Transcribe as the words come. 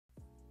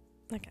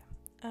Okay.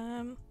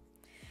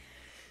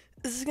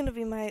 This is gonna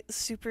be my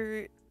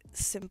super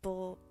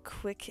simple,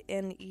 quick,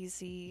 and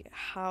easy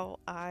how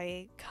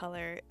I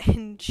color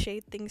and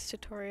shade things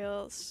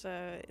tutorial,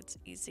 so it's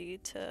easy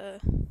to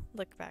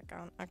look back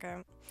on.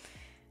 Okay.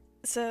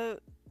 So,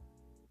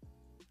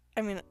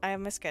 I have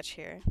my sketch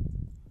here,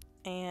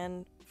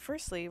 and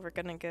firstly, we're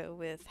gonna go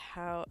with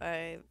how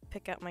I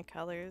pick out my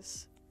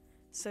colors.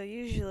 So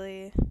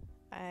usually,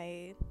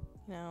 I,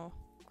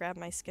 grab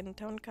my skin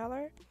tone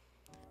color,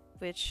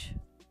 which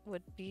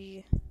would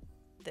be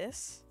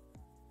this,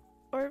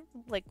 or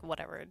like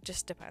whatever, it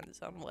just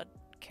depends on what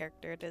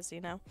character it is,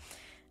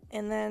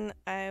 And then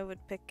I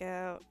would pick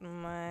out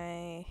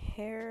my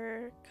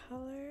hair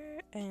color,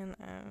 and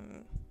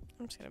I'm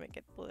just gonna make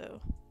it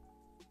blue.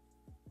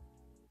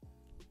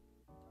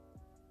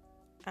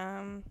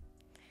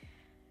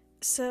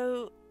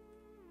 So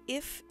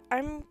if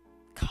I'm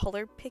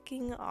color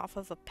picking off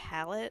of a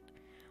palette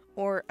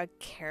or a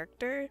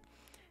character,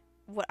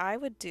 what I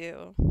would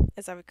do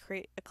is I would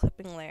create a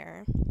clipping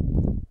layer.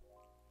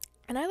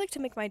 And I like to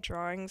make my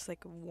drawings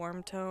like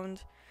warm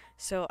toned,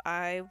 so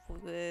I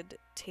would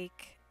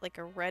take like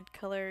a red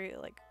color,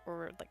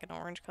 or like an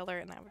orange color,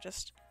 and I would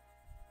just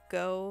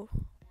go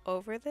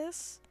over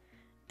this,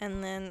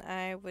 and then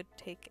I would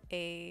take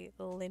a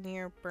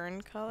linear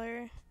burn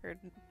color, or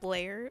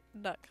layer,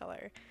 not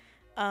color,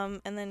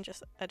 and then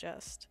just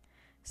adjust.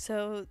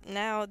 So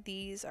now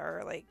these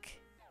are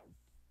like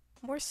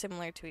more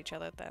similar to each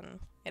other than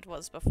it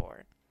was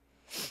before.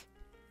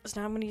 So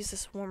now I'm going to use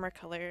this warmer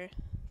color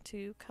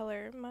to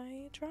color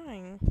my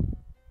drawing.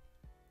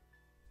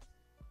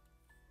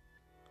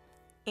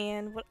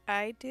 And what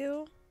I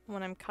do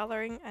when I'm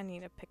coloring, I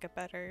need to pick a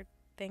better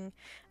thing.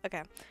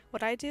 Okay,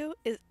 what I do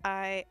is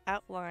I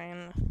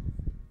outline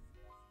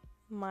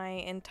my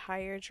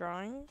entire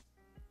drawing,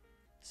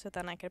 so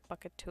then I could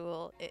bucket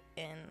tool it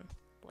in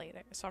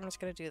later. So I'm just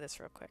going to do this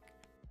real quick.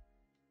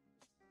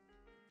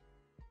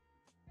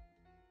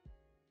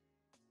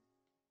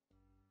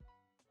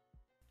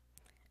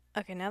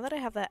 Okay, now that I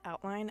have that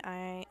outline,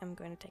 I am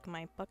going to take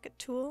my bucket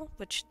tool,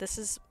 which this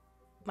is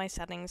my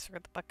settings for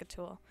the bucket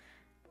tool,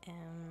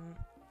 and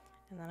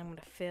then I'm going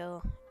to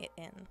fill it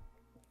in.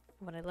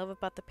 What I love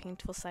about the paint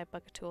tool side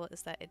bucket tool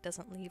is that it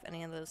doesn't leave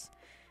any of those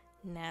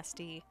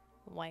nasty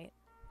white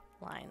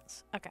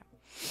lines. Okay,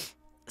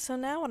 so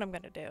now what I'm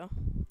going to do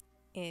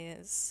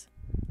is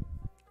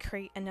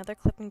create another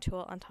clipping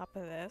tool on top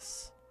of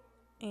this,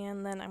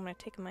 and then I'm going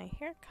to take my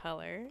hair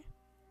color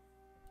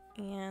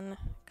and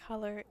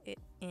color it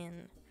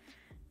in.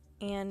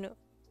 And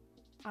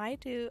I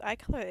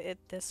color it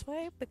this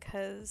way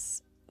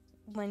because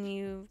when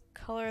you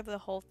color the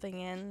whole thing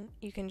in,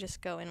 you can just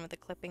go in with a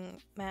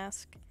clipping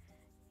mask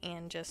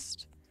and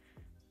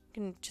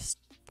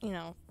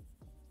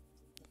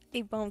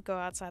it won't go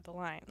outside the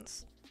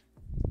lines,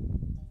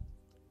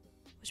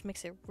 which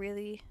makes it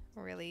really,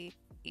 really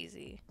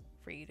easy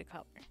for you to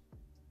color.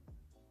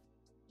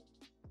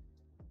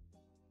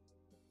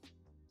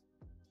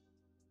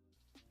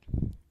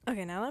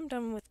 Okay, now that I'm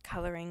done with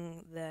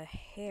coloring the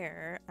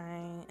hair,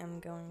 I am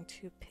going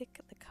to pick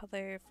the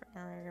color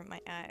for my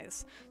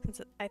eyes,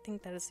 since I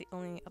think that is the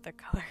only other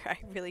color I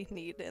really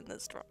need in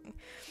this drawing.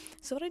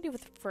 So what I do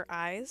for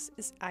eyes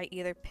is I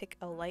either pick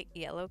a light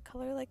yellow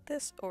color like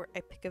this, or I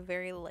pick a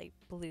very light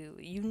blue.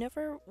 You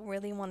never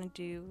really want to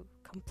do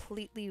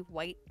completely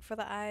white for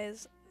the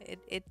eyes.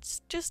 It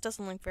just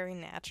doesn't look very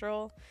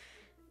natural.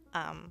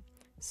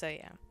 So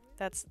yeah,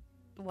 that's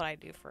what I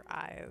do for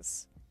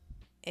eyes.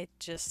 It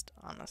just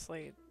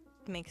honestly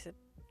makes it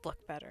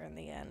look better in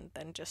the end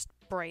than just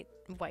bright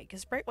white,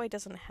 because bright white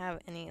doesn't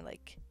have any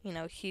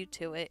hue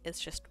to it.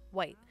 It's just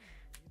white,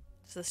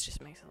 so this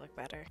just makes it look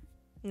better.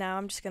 Now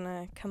I'm just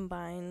gonna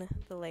combine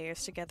the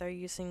layers together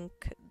using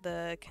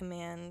the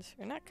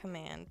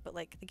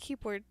the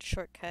keyboard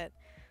shortcut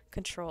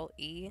Control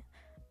E.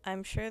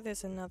 I'm sure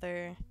there's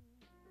another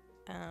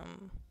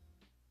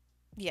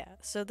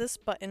so this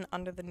button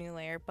under the new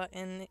layer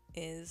button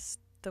is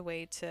the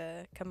way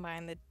to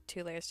combine the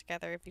two layers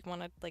together if you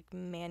want to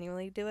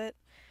manually do it,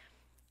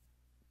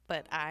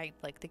 but I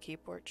like the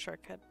keyboard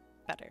shortcut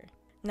better.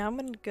 Now I'm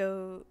gonna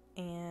go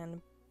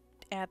and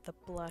add the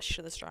blush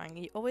to this drawing.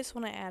 You always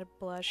want to add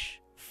blush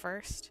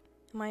first,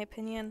 in my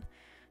opinion.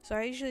 So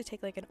I usually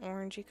take like an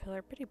orangey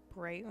color, pretty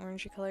bright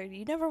orangey color.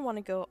 You never want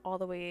to go all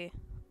the way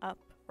up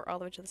or all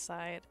the way to the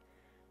side.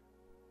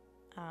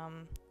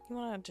 You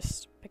want to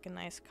just pick a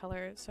nice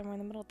color somewhere in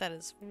the middle. That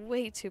is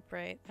way too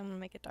bright. I'm gonna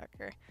make it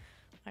darker.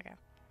 Okay.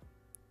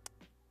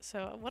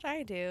 So what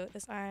I do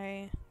is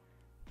I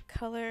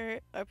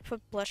put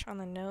blush on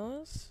the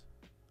nose,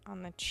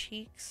 on the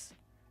cheeks,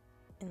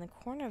 in the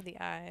corner of the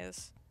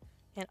eyes,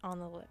 and on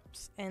the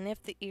lips. And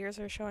if the ears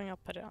are showing, I'll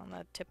put it on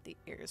the tip of the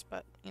ears,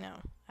 but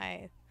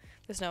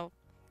there's no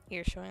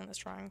ears showing in this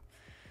drawing,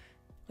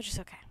 which is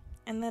okay.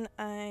 And then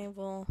I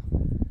will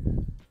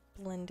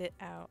blend it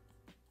out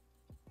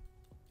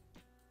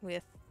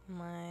with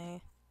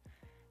my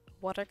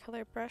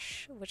watercolor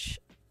brush, which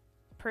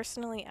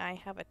personally I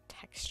have a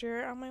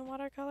texture on my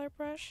watercolor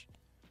brush.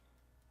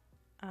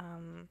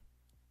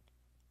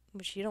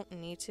 which you don't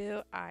need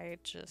to. I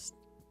just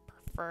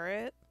prefer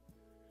it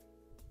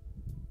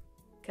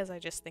because I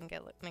just think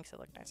it makes it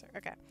look nicer.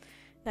 Okay,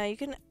 now you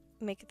can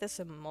make this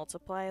a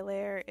multiply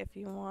layer if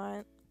you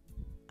want,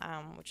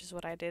 which is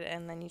what I did,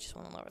 and then you just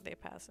want to lower the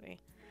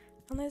opacity.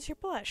 And there's your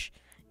blush.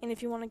 And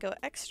if you want to go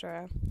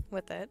extra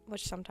with it,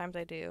 which sometimes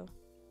I do,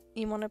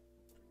 you want to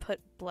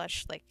put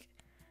blush like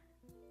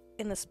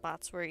in the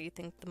spots where you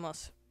think the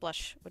most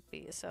blush would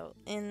be. So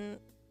in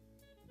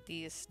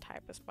these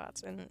type of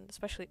spots, and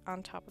especially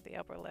on top of the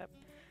upper lip.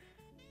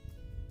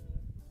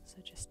 So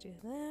just do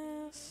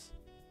this.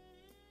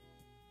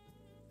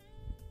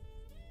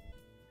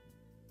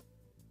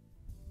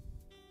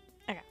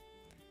 Okay.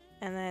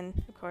 And then,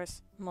 of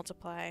course,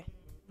 multiply,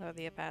 lower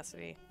the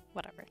opacity,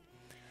 whatever.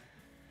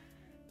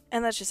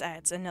 And that just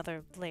adds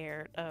another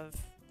layer of,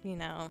 you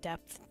know,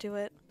 depth to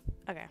it.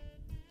 Okay.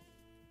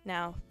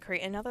 Now,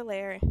 create another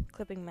layer,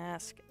 clipping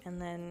mask,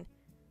 and then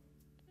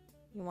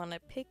you want to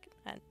pick,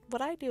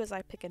 what I do is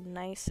I pick a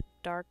nice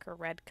dark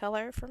red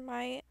color for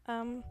my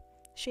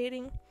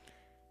shading.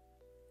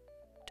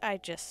 I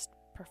just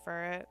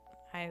prefer it.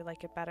 I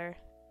like it better.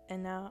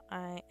 And now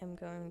I am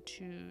going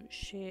to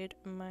shade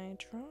my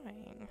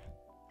drawing.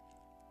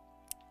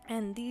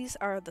 And these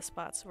are the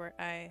spots where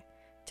I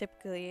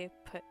typically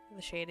put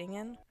the shading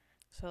in.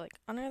 So like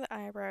under the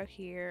eyebrow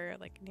here,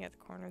 like near the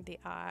corner of the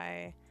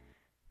eye,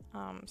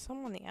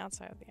 some on the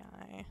outside of the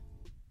eye,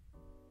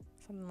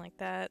 something like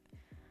that.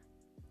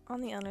 On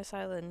the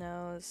underside of the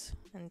nose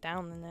and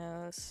down the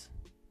nose,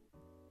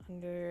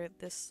 under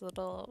this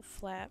little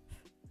flap.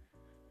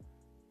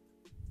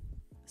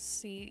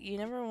 See, you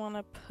never want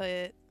to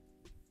put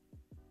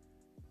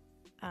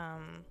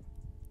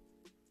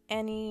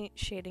any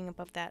shading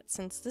above that,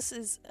 since this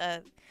is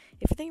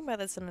if you think about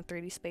this in a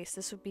 3D space,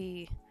 this would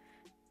be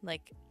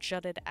like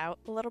jutted out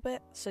a little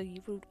bit, so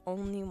you would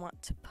only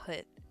want to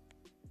put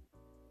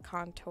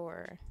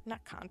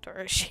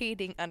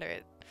shading under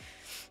it,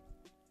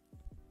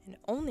 and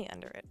only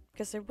under it,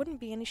 because there wouldn't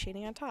be any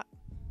shading on top,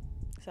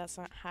 because that's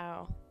not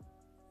how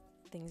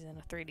things in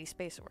a 3D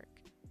space work.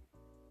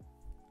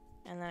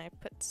 And then I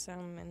put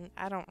some, and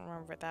I don't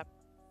remember what that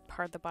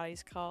part of the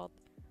body's called,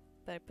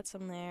 but I put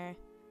some there,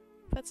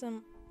 put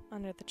some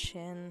under the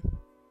chin,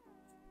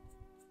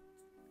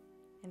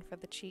 and for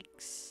the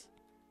cheeks,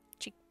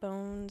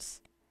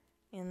 cheekbones,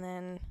 and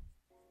then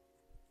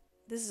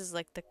this is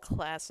like the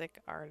classic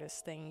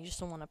artist thing. You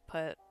just want to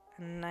put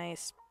a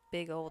nice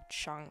big old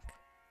chunk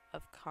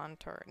of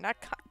contour, not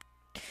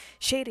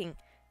shading.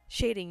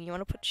 You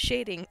want to put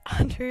shading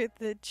under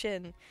the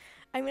chin.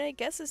 I mean, I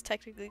guess it's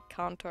technically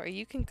contour.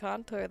 You can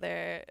contour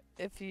there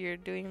if you're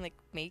doing like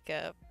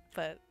makeup,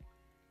 but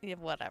yeah,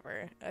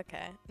 whatever.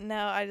 Okay,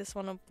 now I just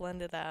want to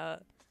blend it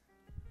out.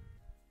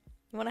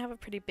 You want to have a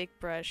pretty big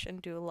brush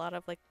and do a lot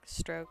of like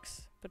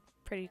strokes, but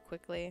pretty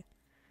quickly,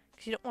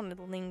 because you don't want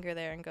to linger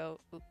there and go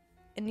oop.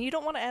 And you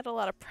don't want to add a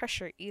lot of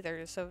pressure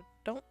either, so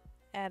don't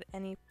add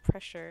any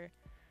pressure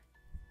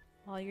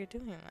while you're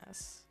doing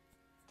this.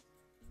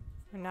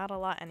 Or not a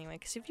lot anyway,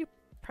 because if you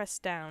press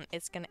down,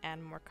 it's going to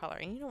add more color,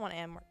 and you don't want to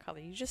add more color.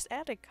 You just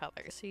added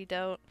color, so you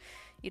don't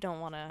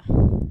want to,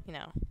 you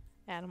know,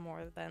 add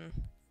more than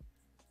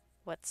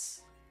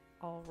what's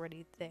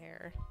already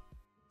there.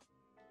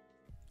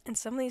 And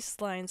some of these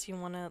lines you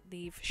want to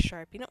leave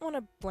sharp. You don't want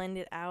to blend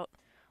it out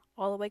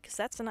all the way, because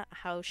that's not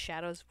how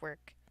shadows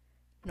work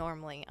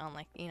normally on,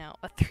 like, you know,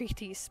 a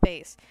 3D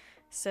space.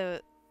 So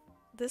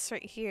this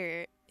right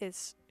here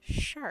is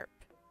sharp,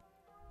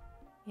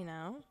 you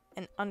know,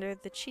 and under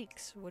the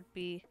cheeks would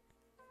be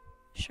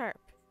sharp.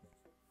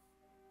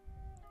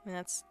 I mean,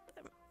 that's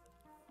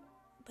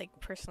like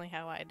personally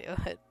how I do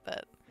it,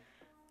 but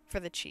for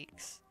the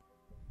cheeks,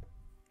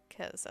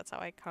 because that's how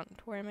I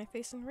contour my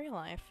face in real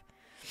life.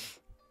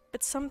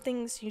 But some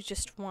things you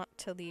just want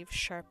to leave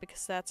sharp,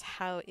 because that's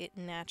how it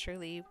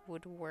naturally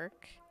would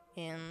work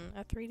in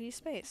a 3D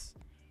space.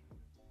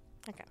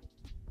 Okay.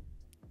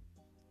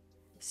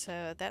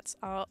 So that's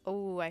all.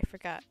 Oh, I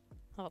forgot.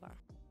 Hold on.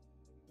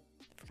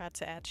 I forgot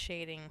to add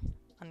shading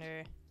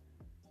under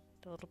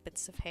the little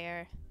bits of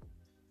hair.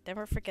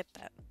 Never forget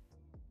that.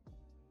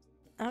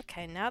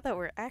 Okay, now that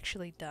we're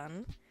actually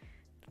done,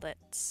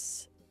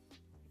 let's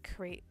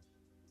create...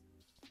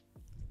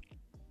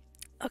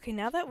 Okay,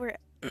 now that we're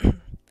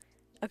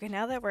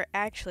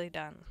actually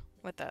done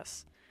with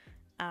this,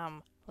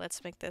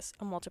 let's make this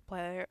a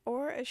multiplier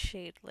or a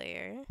shade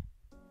layer.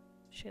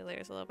 Shade layer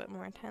is a little bit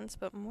more intense,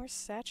 but more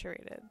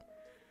saturated.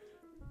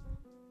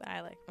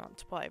 I like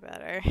multiply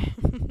better.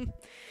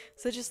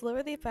 So just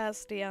lower the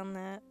opacity on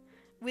that.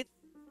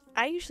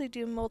 I usually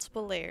do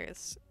multiple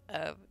layers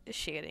of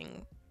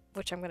shading,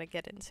 which I'm going to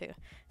get into.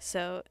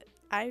 So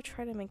I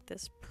try to make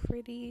this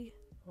pretty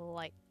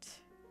light.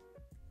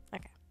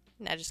 Okay,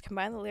 now just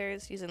combine the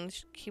layers using the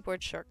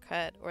keyboard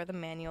shortcut or the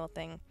manual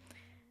thing.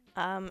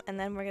 And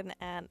then we're going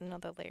to add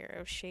another layer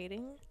of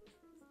shading.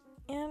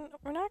 And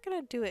we're not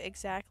going to do it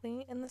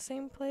exactly in the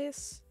same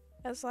place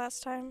as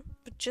last time,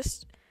 but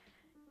just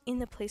in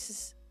the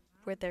places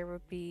where there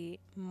would be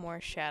more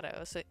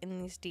shadow, so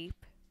in these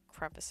deep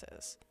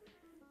crevices.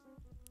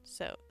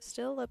 So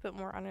still a little bit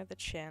more under the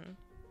chin,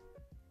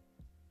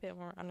 a bit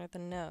more under the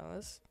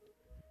nose.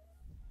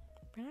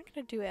 We're not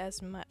going to do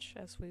as much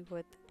as we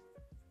would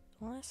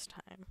last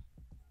time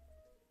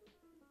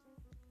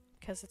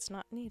because it's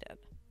not needed.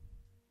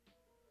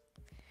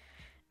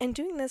 And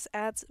doing this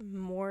adds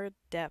more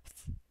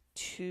depth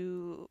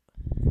to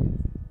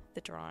the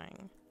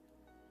drawing.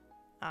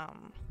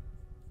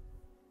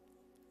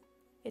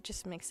 It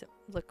just makes it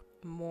look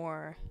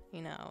more,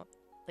 you know,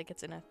 like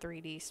it's in a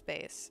 3D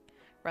space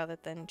rather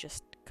than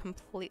just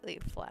completely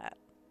flat.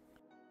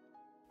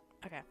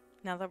 Okay,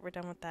 now that we're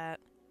done with that,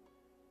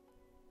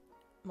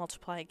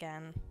 multiply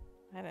again.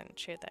 I didn't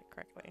shade that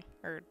correctly,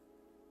 or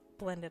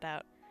blend it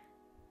out.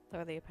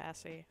 Lower the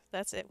opacity.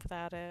 That's it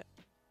without it.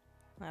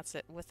 That's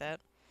it with it.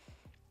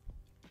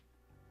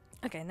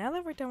 Okay, now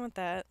that we're done with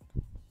that,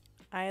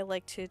 I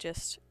like to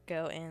just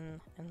go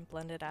in and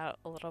blend it out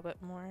a little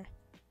bit more,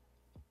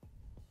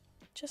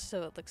 just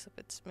so it looks a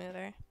bit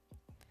smoother.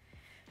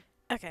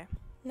 Okay,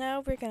 now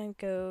we're gonna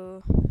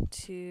go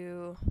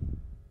to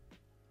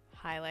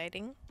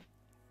highlighting.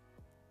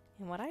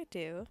 And what I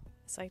do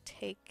is I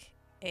take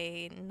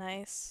a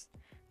nice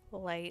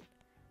light,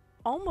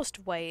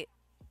 almost white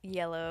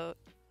yellow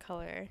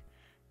color,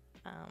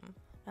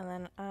 and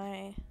then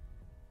I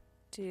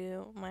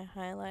do my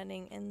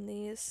highlighting in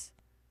these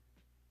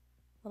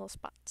little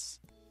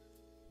spots.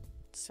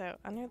 So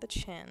under the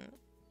chin,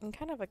 in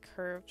kind of a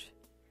curved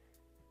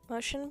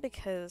motion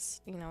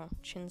because, you know,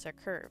 chins are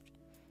curved.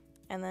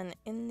 And then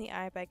in the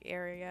eye bag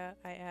area,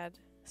 I add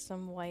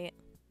some white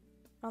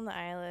on the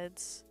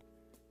eyelids.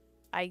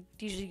 I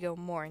usually go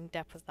more in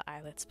depth with the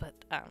eyelids, but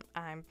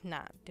I'm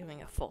not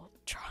doing a full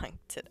drawing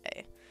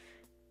today.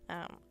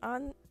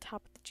 On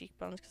top of the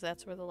cheekbones, because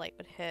that's where the light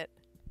would hit,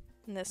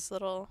 in this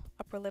little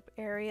upper lip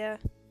area,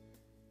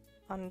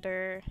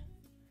 under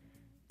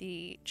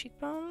the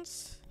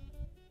cheekbones,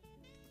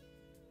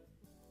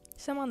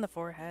 some on the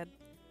forehead,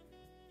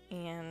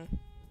 and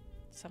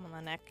some on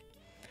the neck,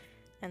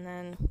 and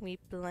then we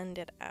blend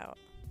it out.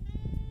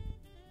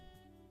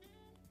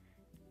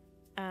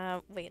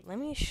 Wait, let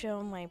me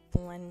show my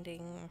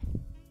blending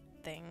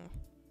thing.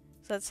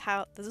 So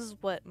this is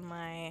what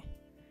my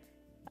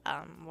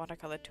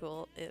watercolor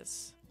tool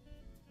is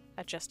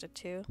adjusted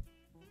to.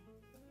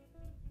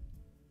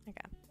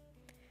 Okay.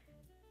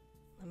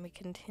 Let me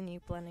continue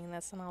blending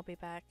this and I'll be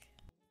back.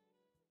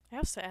 I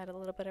also add a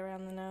little bit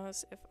around the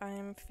nose if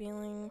I'm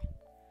feeling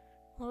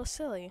a little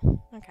silly.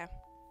 Okay.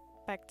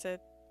 Back to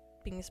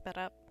being sped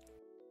up.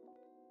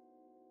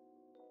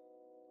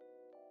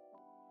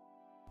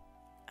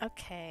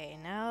 Okay,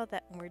 now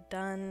that we're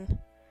done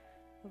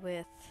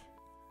with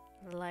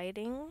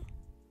lighting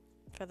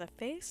for the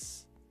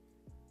face,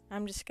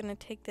 I'm just gonna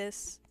take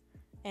this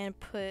and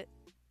put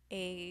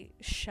a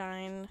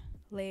shine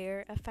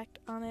layer effect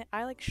on it.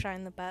 I like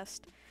shine the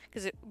best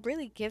because it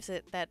really gives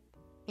it that,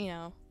 you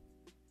know,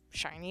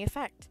 shiny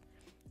effect.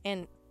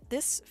 And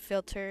this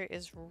filter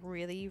is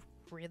really,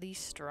 really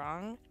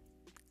strong,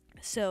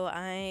 so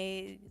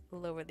I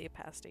lower the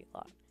opacity a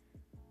lot.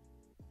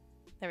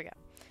 There we go.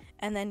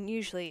 And then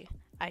usually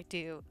I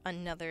do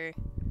another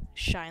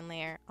shine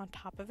layer on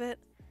top of it,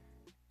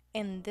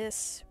 and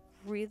this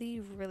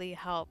really, really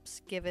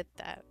helps give it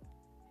that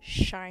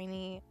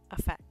shiny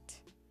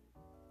effect,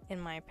 in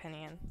my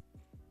opinion.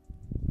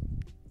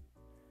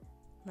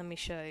 Let me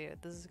show you.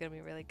 This is gonna be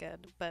really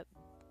good, but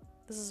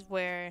this is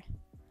where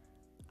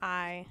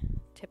I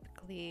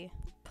typically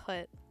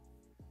put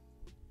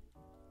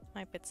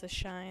my bits of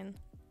shine,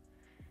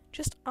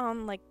 just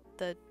on like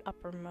the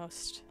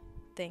uppermost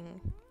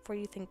thing where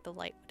you think the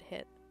light would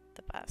hit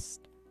the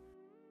best.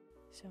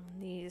 So in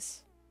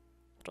these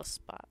little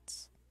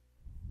spots.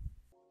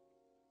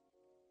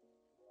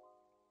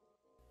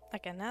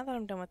 Okay, now that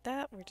I'm done with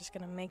that, we're just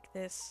gonna make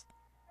this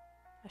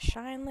a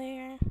shine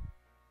layer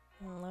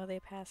and lower the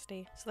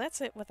opacity. So that's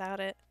it without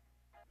it.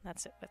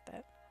 That's it with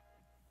it.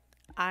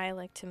 I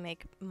like to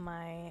make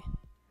my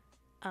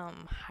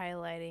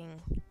highlighting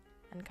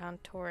and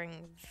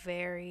contouring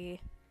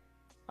very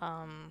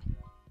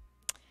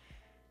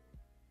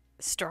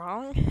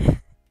strong,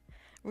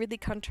 really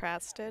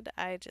contrasted.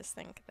 I just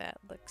think that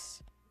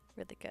looks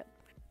really good.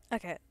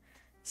 Okay,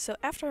 so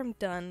after I'm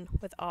done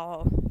with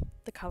all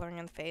the coloring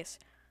on the face,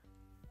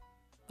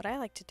 what I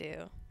like to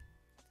do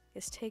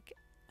is take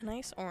a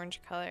nice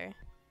orange color,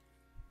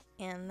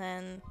 and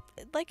then,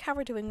 like how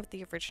we're doing with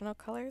the original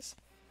colors,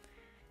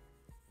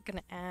 I'm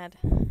gonna add,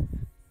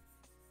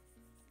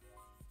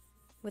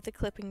 with the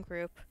clipping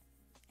group,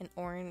 an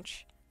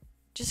orange,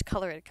 just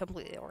color it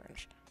completely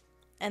orange.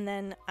 And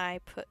then I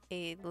put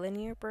a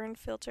linear burn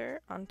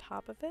filter on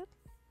top of it,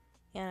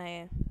 and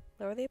I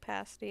lower the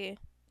opacity,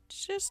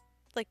 just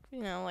like,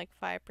 you know, like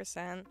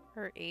 5%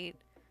 or 8,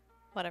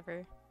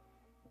 whatever.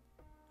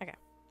 Okay.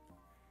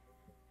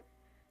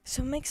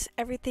 So it makes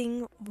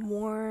everything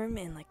warm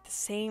and like the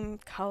same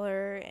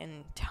color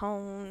and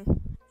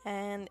tone,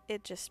 and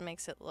it just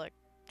makes it look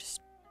just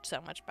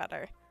so much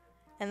better.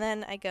 And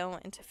then I go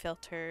into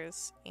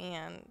filters,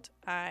 and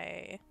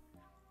I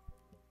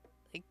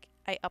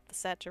I up the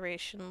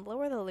saturation,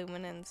 lower the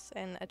luminance,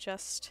 and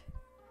adjust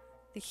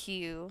the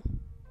hue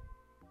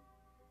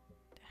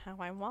to how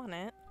I want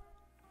it.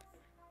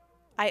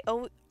 I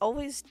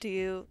always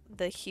do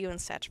the hue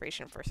and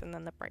saturation first, and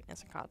then the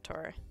brightness and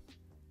contour.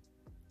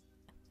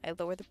 I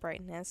lower the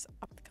brightness,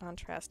 up the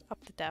contrast,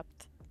 up the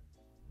depth.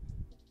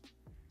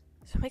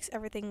 So it makes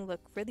everything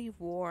look really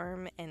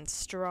warm and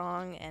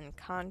strong and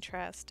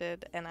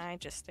contrasted, and I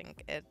just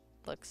think it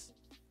looks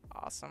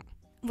awesome.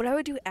 What I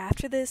would do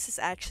after this is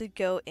actually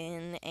go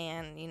in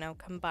and, you know,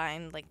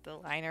 combine like the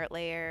liner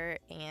layer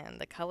and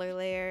the color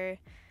layer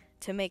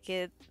to make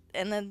it,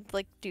 and then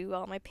like do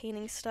all my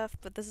painting stuff,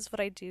 but this is what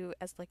I do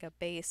as like a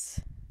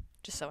base,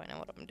 just so I know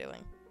what I'm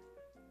doing.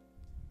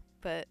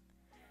 But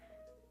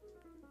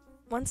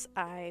once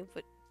I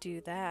would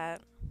do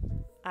that,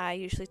 I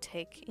usually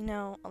take, you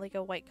know, like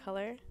a white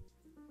color,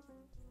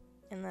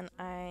 and then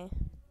I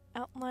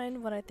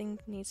outline what I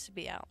think needs to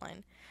be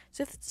outlined.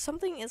 So if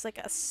something is like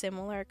a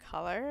similar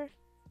color,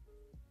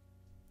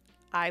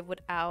 I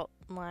would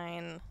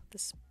outline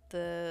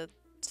the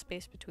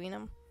space between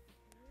them.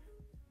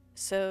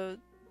 So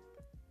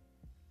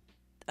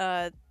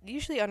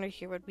usually under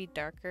here would be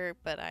darker,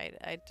 but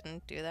I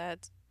didn't do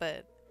that.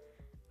 But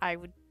I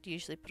would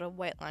usually put a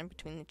white line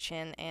between the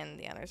chin and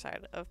the other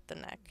side of the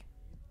neck.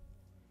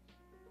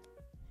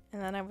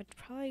 And then I would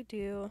probably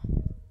do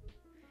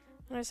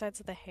other sides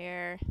of the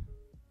hair,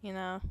 you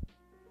know.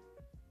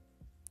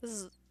 This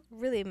is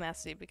really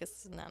messy because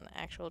this is not an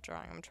actual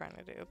drawing I'm trying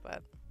to do,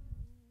 but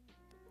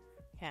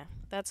yeah,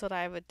 that's what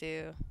I would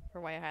do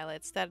for white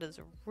highlights. That is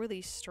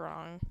really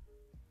strong.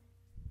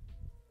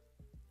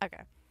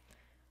 Okay,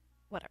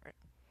 whatever.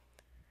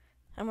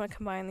 I'm gonna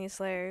combine these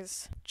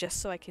layers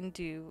just so I can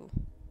do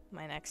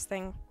my next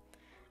thing.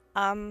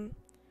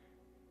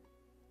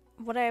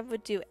 What I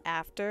would do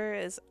after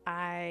is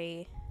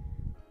I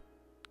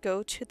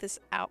go to this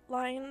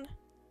outline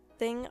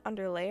thing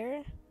under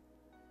layer,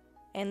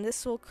 and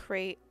this will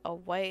create a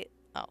white,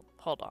 oh,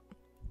 hold on.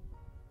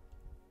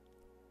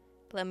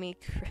 Let me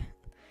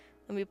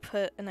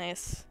put a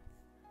nice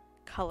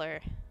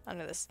color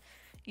under this.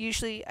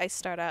 Usually I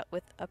start out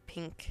with a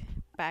pink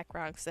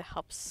background because it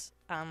helps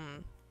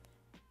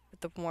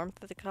with the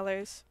warmth of the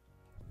colors.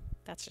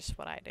 That's just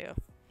what I do.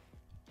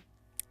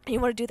 And you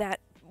want to do that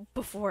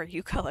before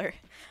you color.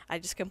 I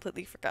just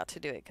completely forgot to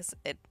do it because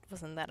it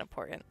wasn't that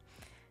important.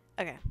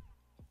 Okay,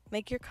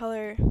 make your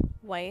color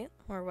white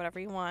or whatever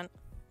you want,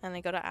 and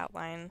then go to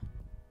outline,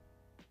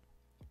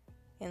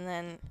 and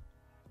then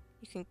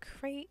you can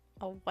create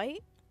a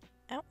white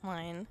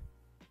outline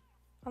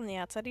on the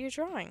outside of your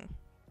drawing.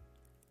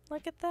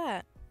 Look at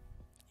that.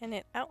 And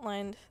it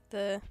outlined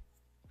the,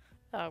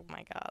 oh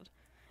my god,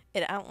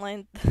 it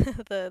outlined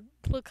the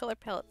little color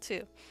palette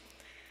too.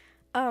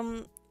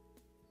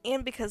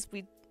 And because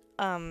we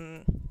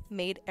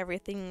made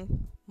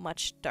everything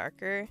much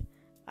darker,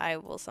 I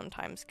will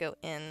sometimes go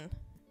in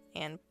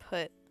and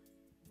put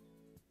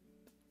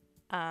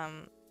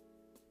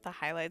the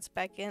highlights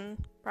back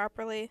in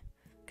properly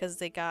because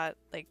they got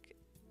like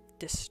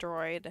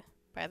destroyed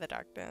by the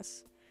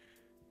darkness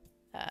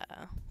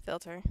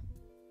filter.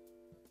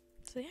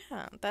 So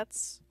yeah,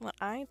 that's what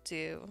I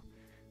do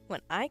when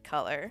I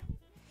color.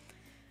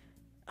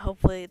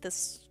 Hopefully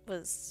this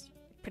was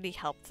pretty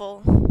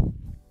helpful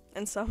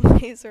in some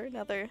ways or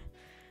another.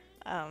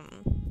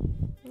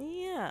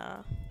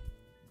 Yeah.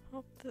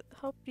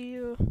 Hope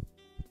you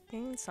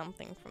gained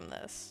something from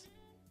this.